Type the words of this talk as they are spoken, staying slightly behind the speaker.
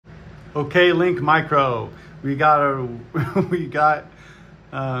Okay, Link Micro. We got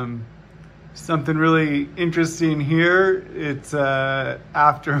something really interesting here. It's a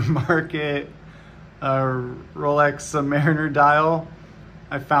aftermarket Rolex Submariner dial.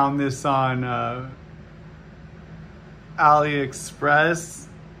 I found this on AliExpress.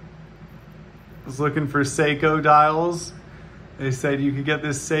 I was looking for Seiko dials. They said you could get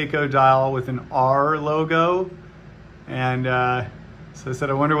this Seiko dial with an R logo, and so I said,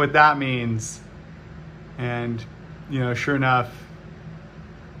 I wonder what that means. And you know, sure enough,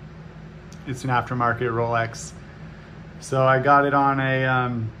 it's an aftermarket Rolex. So I got it on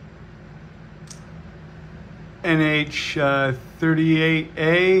a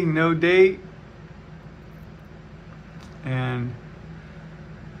NH38A, no date. And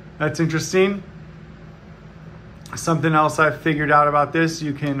that's interesting. Something else I figured out about this,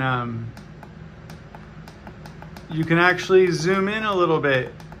 you can actually zoom in a little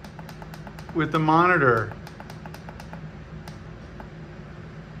bit with the monitor.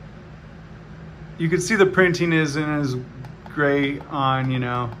 You can see the printing isn't as great on, you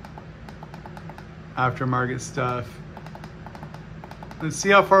know, aftermarket stuff. Let's see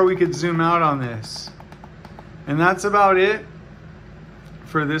how far we could zoom out on this. And that's about it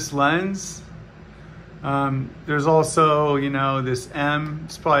for this lens. There's also, you know, this M.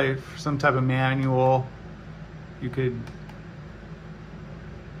 It's probably some type of manual. You could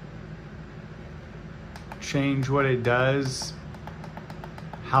change what it does,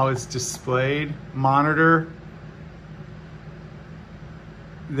 how it's displayed. Monitor.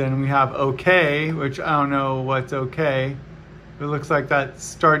 Then we have OK, which I don't know what's OK. It looks like that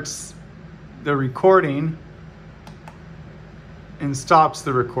starts the recording and stops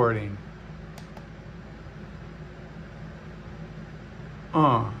the recording.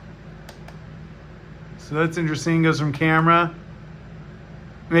 So that's interesting. Goes from camera.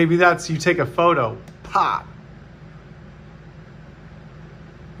 Maybe that's, you take a photo, pop.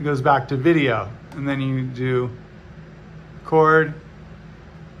 It goes back to video, and then you do record,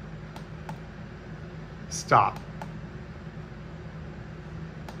 stop.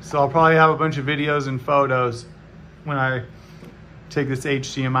 So I'll probably have a bunch of videos and photos when I take this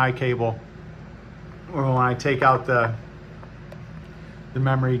HDMI cable, or when I take out the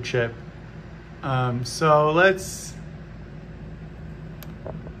memory chip. So let's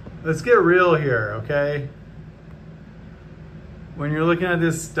get real here, okay? When you're looking at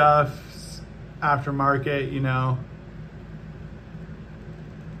this stuff, aftermarket, you know,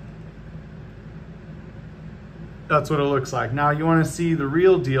 that's what it looks like. Now you want to see the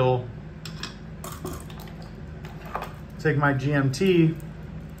real deal. Take my GMT.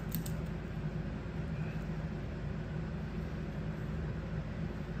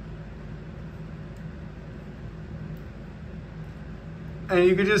 And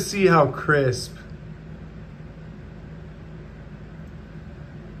you can just see how crisp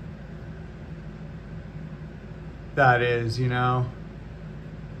that is, you know.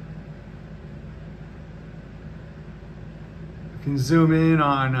 You can zoom in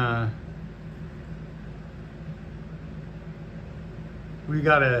on, we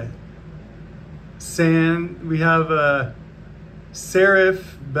got a we have a serif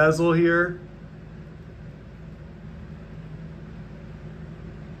bezel here.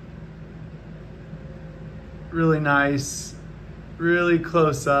 Really nice, really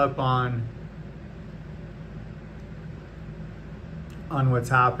close up on what's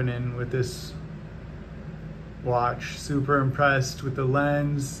happening with this watch. Super impressed with the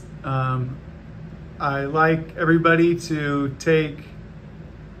lens. I like everybody to take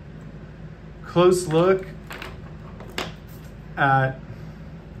a close look at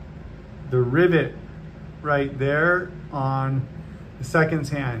the rivet right there on the seconds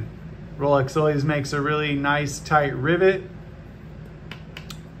hand. Rolex always makes a really nice tight rivet,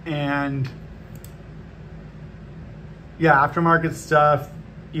 and yeah, aftermarket stuff,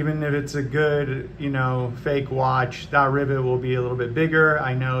 even if it's a good, you know, fake watch, that rivet will be a little bit bigger.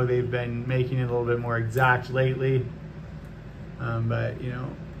 I know they've been making it a little bit more exact lately, but you know,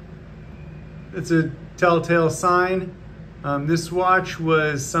 it's a telltale sign. This watch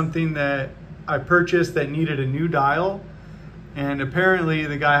was something that I purchased that needed a new dial. And apparently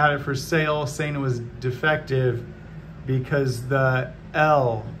the guy had it for sale, saying it was defective because the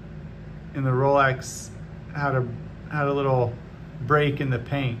L in the Rolex had a little break in the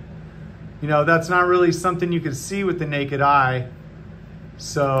paint. You know, that's not really something you could see with the naked eye.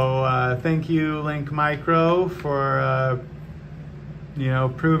 So thank you, Link Micro, for you know,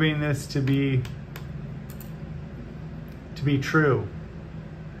 proving this to be true.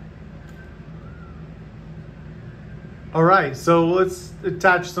 All right, so let's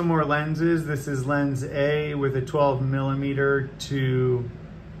attach some more lenses. This is lens A with a 12mm to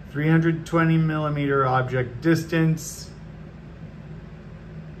 320mm object distance.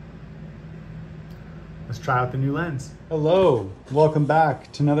 Let's try out the new lens. Hello, welcome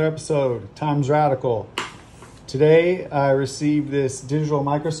back to another episode, Times Radical. Today I received this digital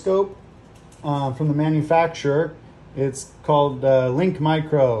microscope from the manufacturer. It's called Link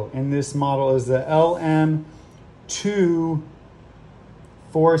Micro, and this model is the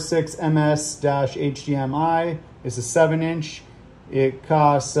LM246MS-HDMI. It's a 7-inch. It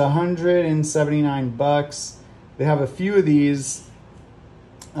costs $179. They have a few of these,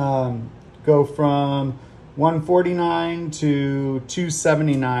 go from $149 to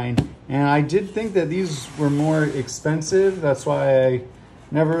 $279, and I did think that these were more expensive. That's why I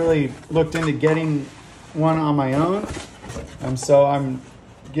never really looked into getting one on my own. So I'm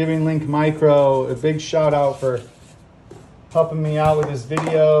giving Link Micro a big shout out for helping me out with this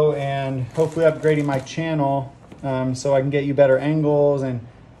video and hopefully upgrading my channel so I can get you better angles and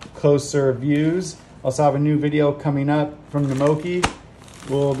closer views. Also have a new video coming up from NAMOKI.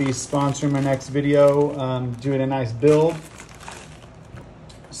 We'll be sponsoring my next video, doing a nice build.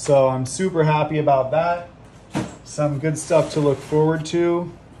 So I'm super happy about that. Some good stuff to look forward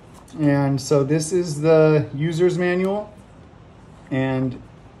to. And so this is the user's manual. And,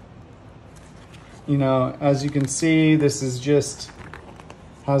 you know, as you can see, this is just,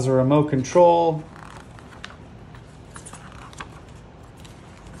 has a remote control.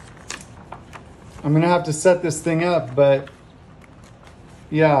 I'm gonna have to set this thing up, but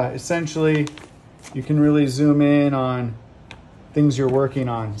yeah, essentially you can really zoom in on things you're working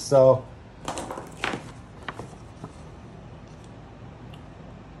on. So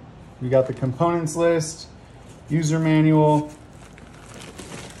we got the components list, user manual,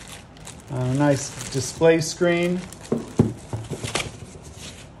 a nice display screen.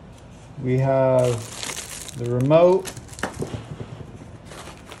 We have the remote.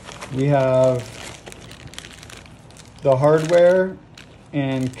 We have the hardware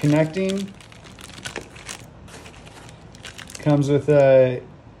and connecting. Comes with a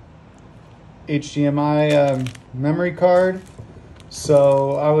HDMI memory card.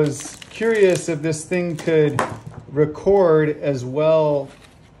 So I was curious if this thing could record as well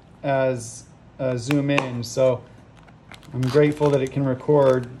as zoom in. So I'm grateful that it can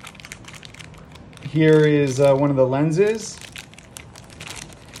record. Here is one of the lenses.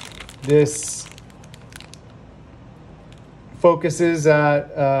 This focuses at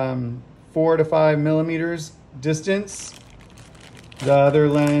 4 to 5 millimeters distance. The other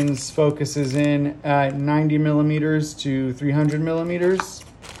lens focuses in at 90 millimeters to 300 millimeters.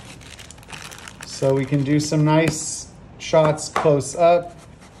 So we can do some nice shots close up.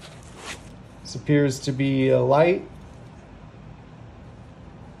 This appears to be a light.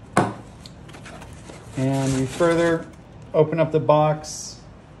 And we further open up the box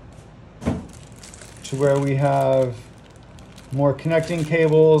to where we have more connecting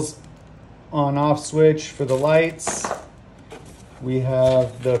cables, on-off switch for the lights. We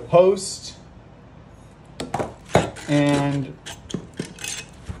have the post and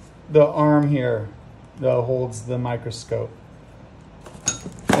the arm here that holds the microscope,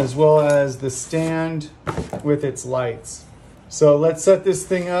 as well as the stand with its lights. So let's set this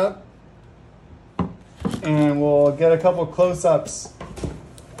thing up and we'll get a couple close-ups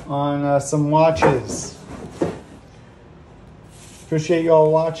on some watches. Appreciate you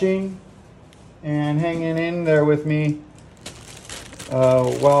all watching and hanging in there with me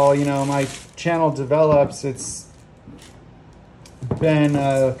while, you know, my channel develops. It's been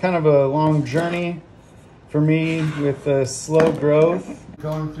kind of a long journey for me with slow growth.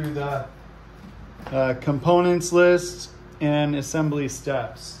 Going through the components list and assembly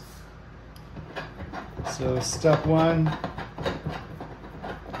steps. So step 1,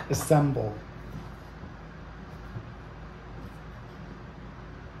 assemble.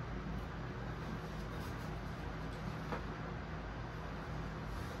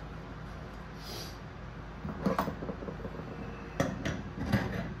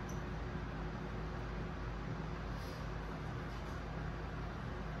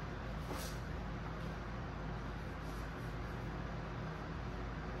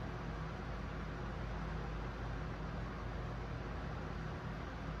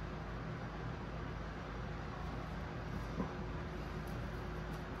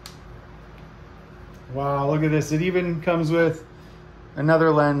 Wow, look at this. It even comes with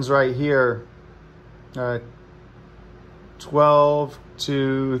another lens right here. 12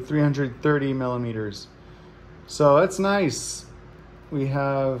 to 330 millimeters. So that's nice. We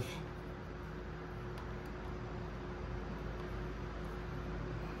have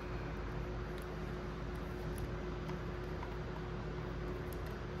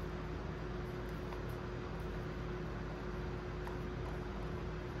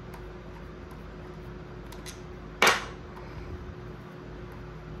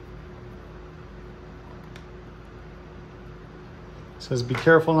It says be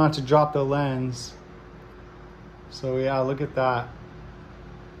careful not to drop the lens. So yeah, look at that.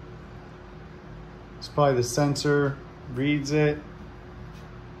 It's probably the sensor reads it.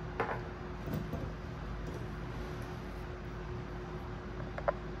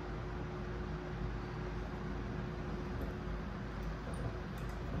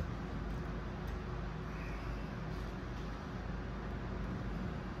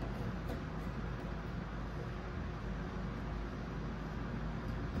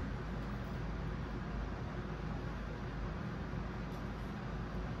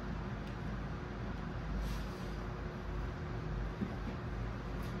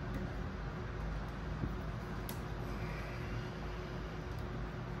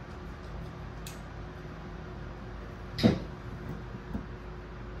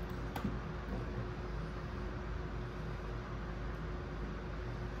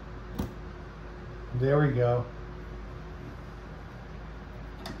 There we go.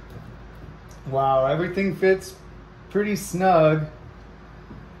 Wow, everything fits pretty snug,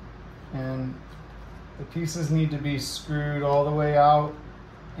 and the pieces need to be screwed all the way out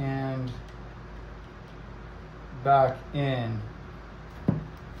and back in.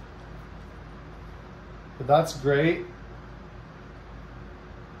 But that's great.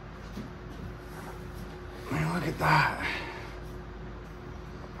 I mean, look at that.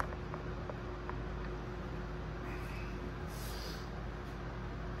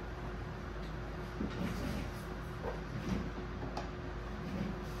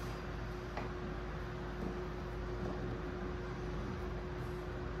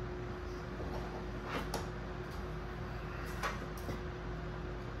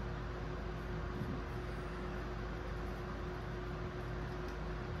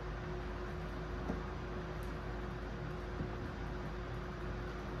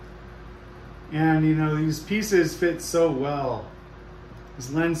 And you know, these pieces fit so well.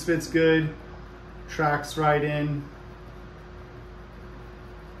 This lens fits good, tracks right in.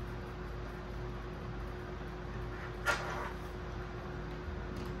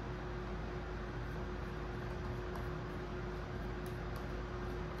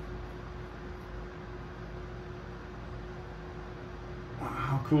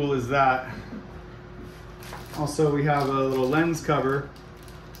 How cool is that? Also, we have a little lens cover.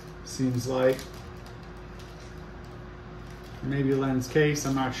 Seems like maybe a lens case,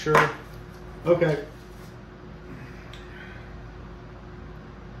 I'm not sure. Okay.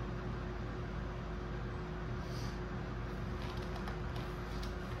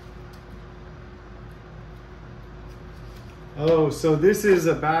 Oh, so this is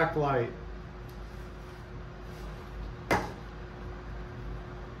a backlight.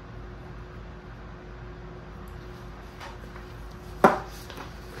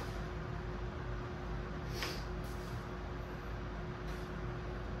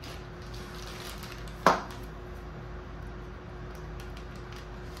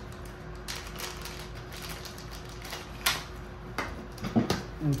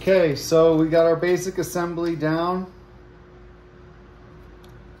 Okay, so we got our basic assembly down.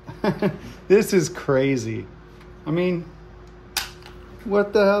 This is crazy. I mean,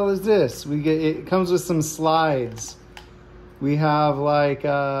 what the hell is this? It comes with some slides. We have like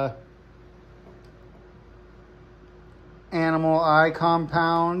animal eye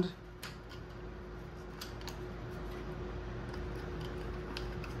compound.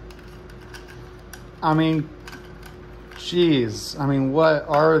 I mean, jeez, I mean, what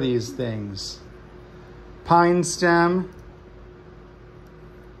are these things? Pine stem,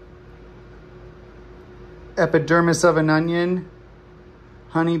 epidermis of an onion,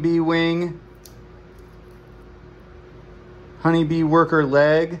 honeybee wing, honeybee worker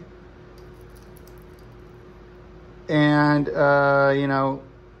leg, and, you know,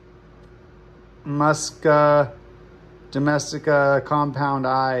 Musca domestica compound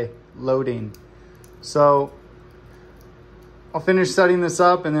eye loading. So I'll finish setting this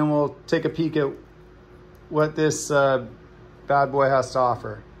up and then we'll take a peek at what this bad boy has to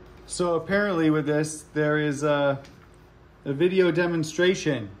offer. So apparently with this, there is a video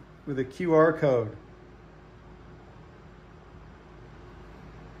demonstration with a QR code.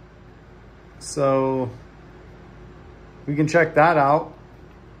 So we can check that out.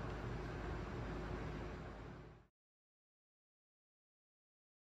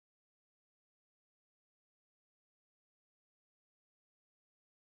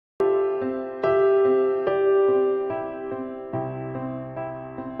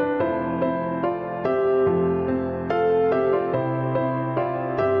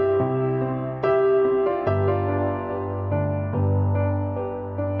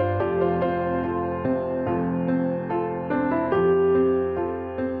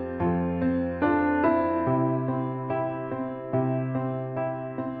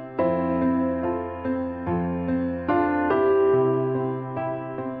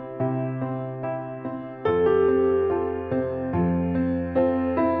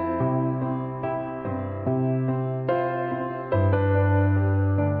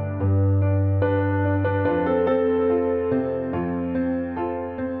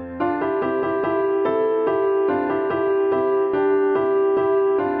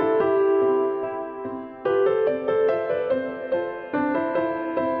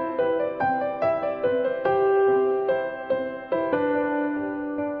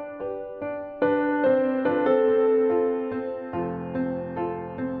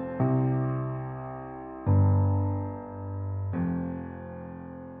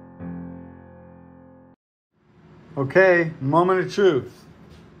 Okay, moment of truth.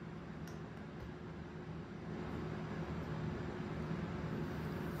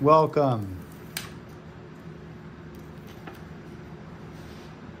 Welcome.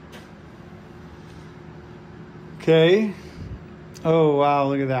 Okay. Oh, wow,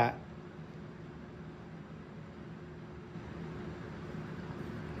 look at that.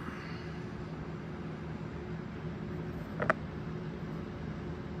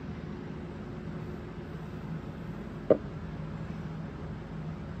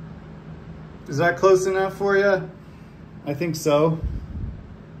 Is that close enough for you? I think so.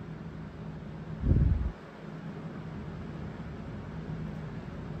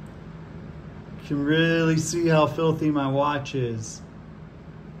 You can really see how filthy my watch is.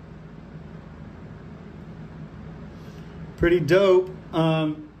 Pretty dope.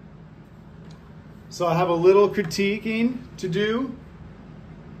 So I have a little critiquing to do.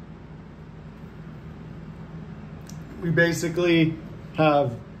 We basically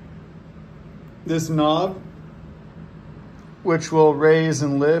have this knob, which will raise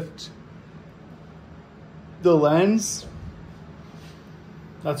and lift the lens.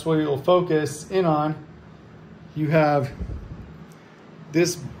 That's what you'll focus in on. You have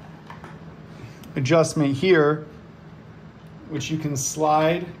this adjustment here, which you can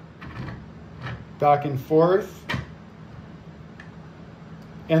slide back and forth.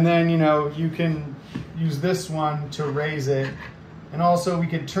 And then, you know, you can use this one to raise it. And also we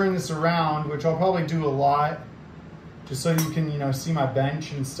could turn this around, which I'll probably do a lot, just so you can, you know, see my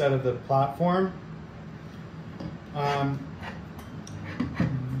bench instead of the platform.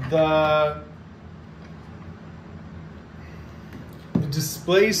 The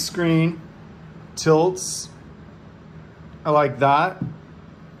display screen tilts. I like that.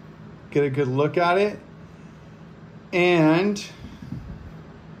 Get a good look at it. And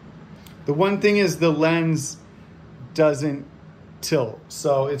the one thing is the lens doesn't tilt.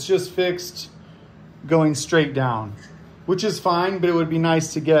 So it's just fixed going straight down, which is fine, but it would be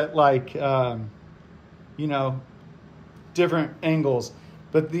nice to get like, you know, different angles.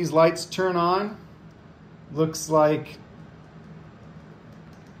 But these lights turn on, looks like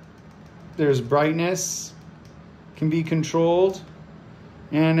there's brightness, can be controlled.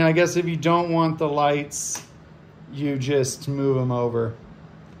 And I guess if you don't want the lights, you just move them over.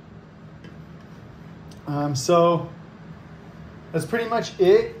 So that's pretty much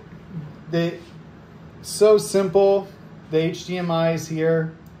it. So simple. The HDMI is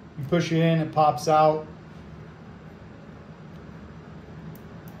here. You push it in, it pops out.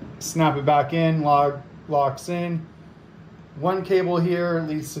 Snap it back in, locks in. One cable here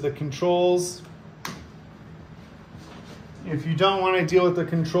leads to the controls. If you don't want to deal with the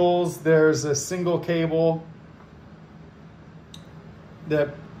controls, there's a single cable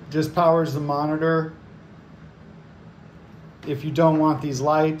that just powers the monitor if you don't want these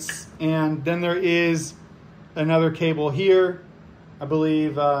lights. And then there is another cable here. I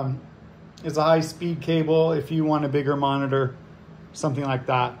believe it's a high-speed cable if you want a bigger monitor, something like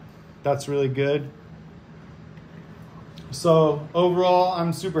that. That's really good. So overall,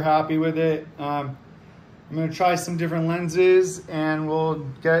 I'm super happy with it. I'm gonna try some different lenses and we'll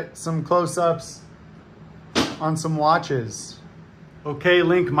get some close-ups on some watches. Okay,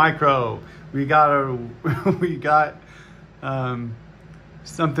 Link Micro. We got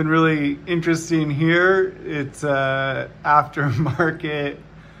something really interesting here. It's a aftermarket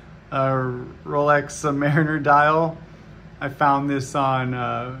Rolex Submariner dial. I found this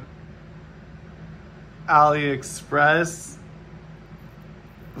on AliExpress. I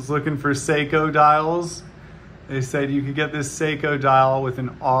was looking for Seiko dials. They said you could get this Seiko dial with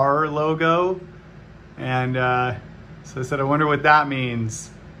an R logo. And so I said, I wonder what that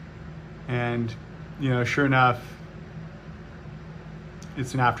means. And, you know, sure enough,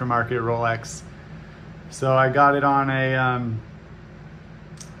 it's an aftermarket Rolex. So I got it on a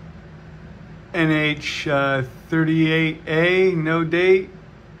NH38A, no date.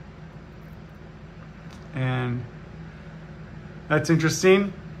 And that's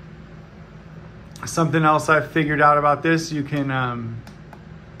interesting. Something else I figured out about this, you can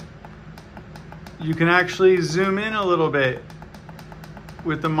actually zoom in a little bit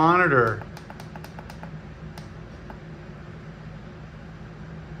with the monitor.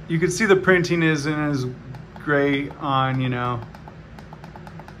 You can see the printing isn't as great on, you know,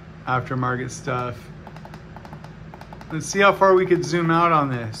 aftermarket stuff. Let's see how far we could zoom out on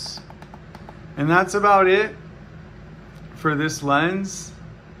this. And that's about it for this lens.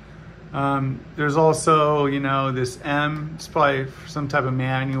 There's also, you know, this M. It's probably some type of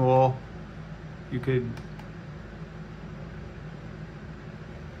manual. You could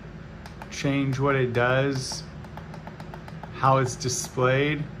change what it does. how it's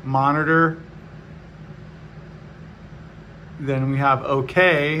displayed. Monitor. Then we have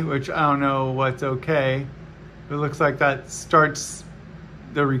OK, which I don't know what's OK. It looks like that starts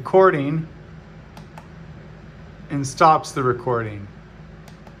the recording and stops the recording.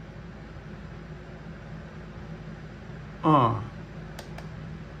 So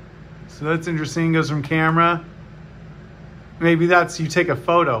that's interesting. Goes from camera. Maybe that's you take a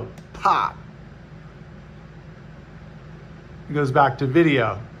photo, pop. It goes back to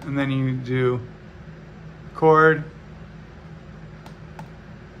video, and then you do record,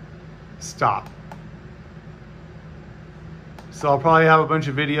 stop. So I'll probably have a bunch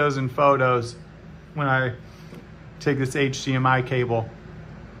of videos and photos when I take this HDMI cable,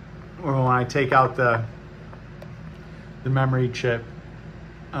 or when I take out the memory chip.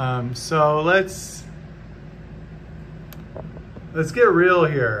 So let's get real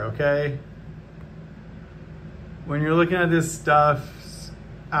here, okay? When you're looking at this stuff,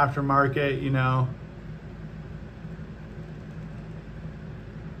 aftermarket, you know,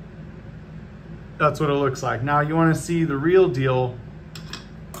 that's what it looks like. Now you want to see the real deal.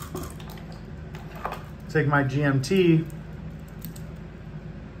 Take my GMT.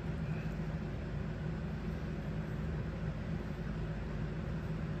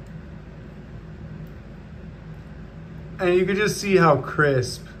 And you can just see how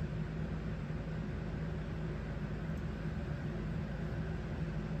crisp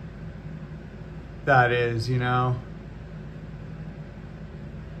that is, you know.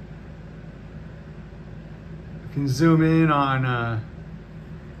 You can zoom in on,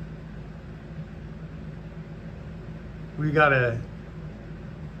 we got a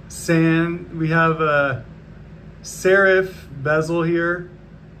we have a serif bezel here.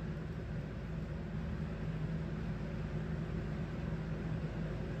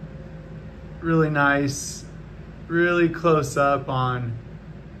 Really nice, really close up on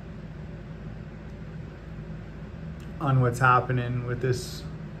what's happening with this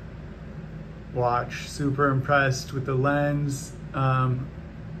watch. Super impressed with the lens.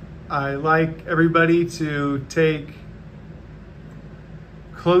 I like everybody to take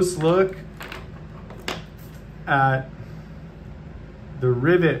a close look at the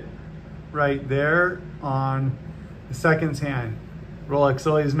rivet right there on the seconds hand. Rolex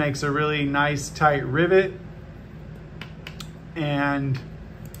always makes a really nice tight rivet, and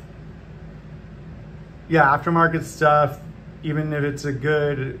yeah, aftermarket stuff, even if it's a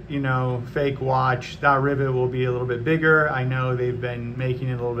good, you know, fake watch, that rivet will be a little bit bigger. I know they've been making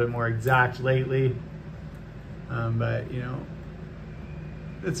it a little bit more exact lately, but you know,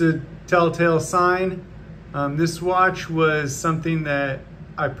 it's a telltale sign. This watch was something that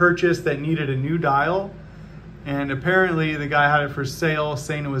I purchased that needed a new dial. And apparently the guy had it for sale,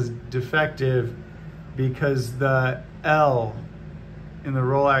 saying it was defective because the L in the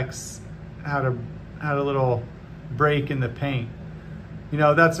Rolex had a little break in the paint. You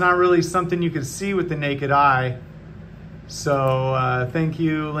know, that's not really something you could see with the naked eye. So thank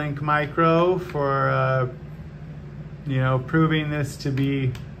you, Link Micro, for you know, proving this to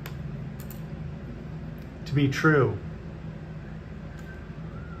be true.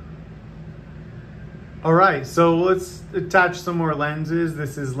 All right, so let's attach some more lenses.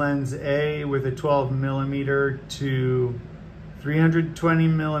 This is lens A with a 12mm to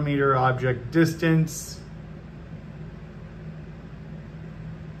 320mm object distance.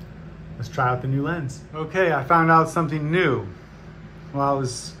 Let's try out the new lens. Okay, I found out something new. While I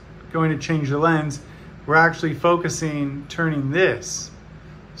was going to change the lens, we're actually focusing, turning this.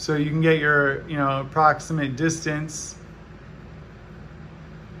 So you can get your, you know, approximate distance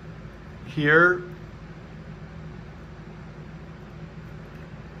here.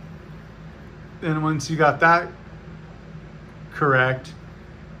 And once you got that correct,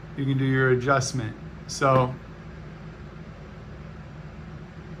 you can do your adjustment. So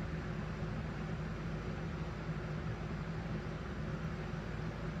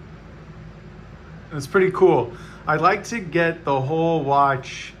it's pretty cool. I like to get the whole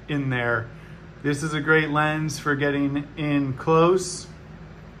watch in there. This is a great lens for getting in close.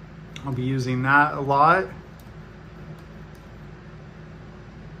 I'll be using that a lot.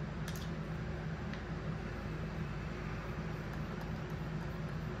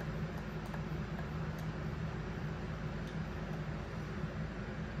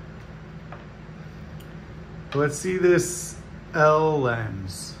 Let's see this L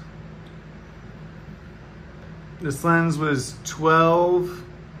lens. This lens was 12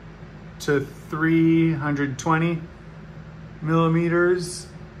 to 320 millimeters.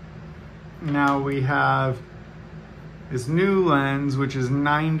 Now we have this new lens, which is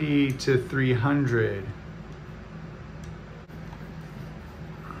 90 to 300.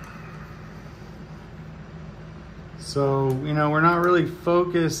 So, you know, we're not really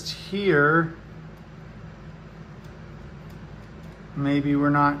focused here. Maybe we're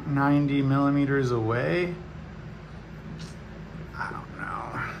not 90 millimeters away. I don't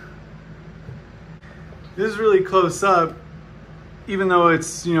know. This is really close up, even though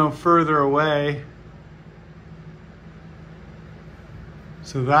it's, you know, further away.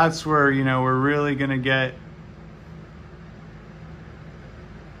 So that's where, you know, we're really gonna get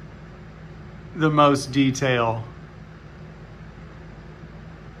the most detail.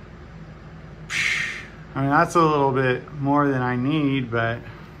 I mean, that's a little bit more than I need, but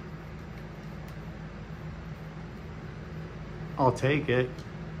I'll take it.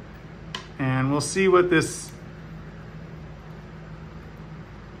 And we'll see what this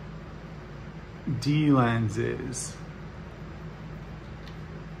D lens is.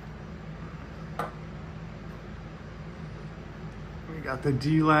 We got the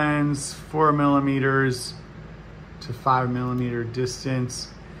D lens, 4 millimeters to 5 millimeter distance.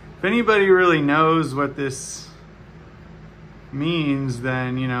 If anybody really knows what this means,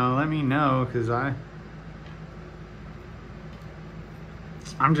 then, you know, let me know, because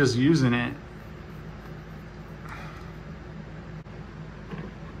I'm just using it.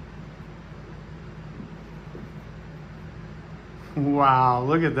 Wow,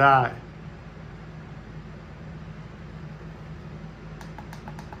 look at that.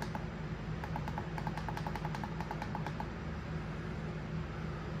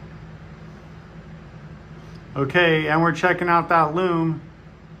 Okay, and we're checking out that loom.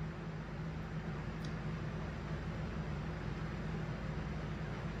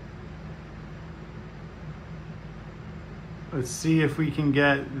 Let's see if we can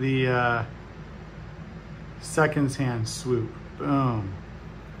get the seconds hand swoop. Boom.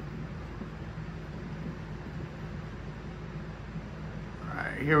 All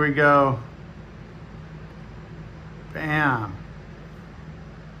right, here we go. Bam.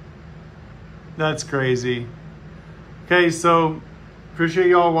 That's crazy. Okay, so appreciate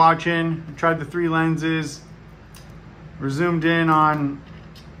y'all watching. I tried the 3 lenses. We're zoomed in on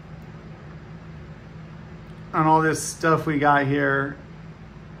all this stuff we got here.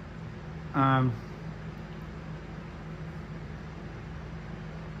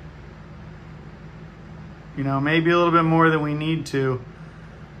 You know, maybe a little bit more than we need to,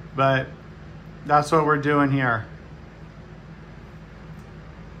 but that's what we're doing here.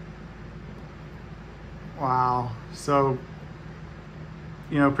 Wow. So,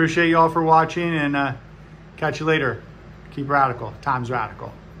 you know, appreciate y'all for watching, and catch you later. Keep radical. Time's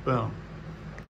radical. Boom.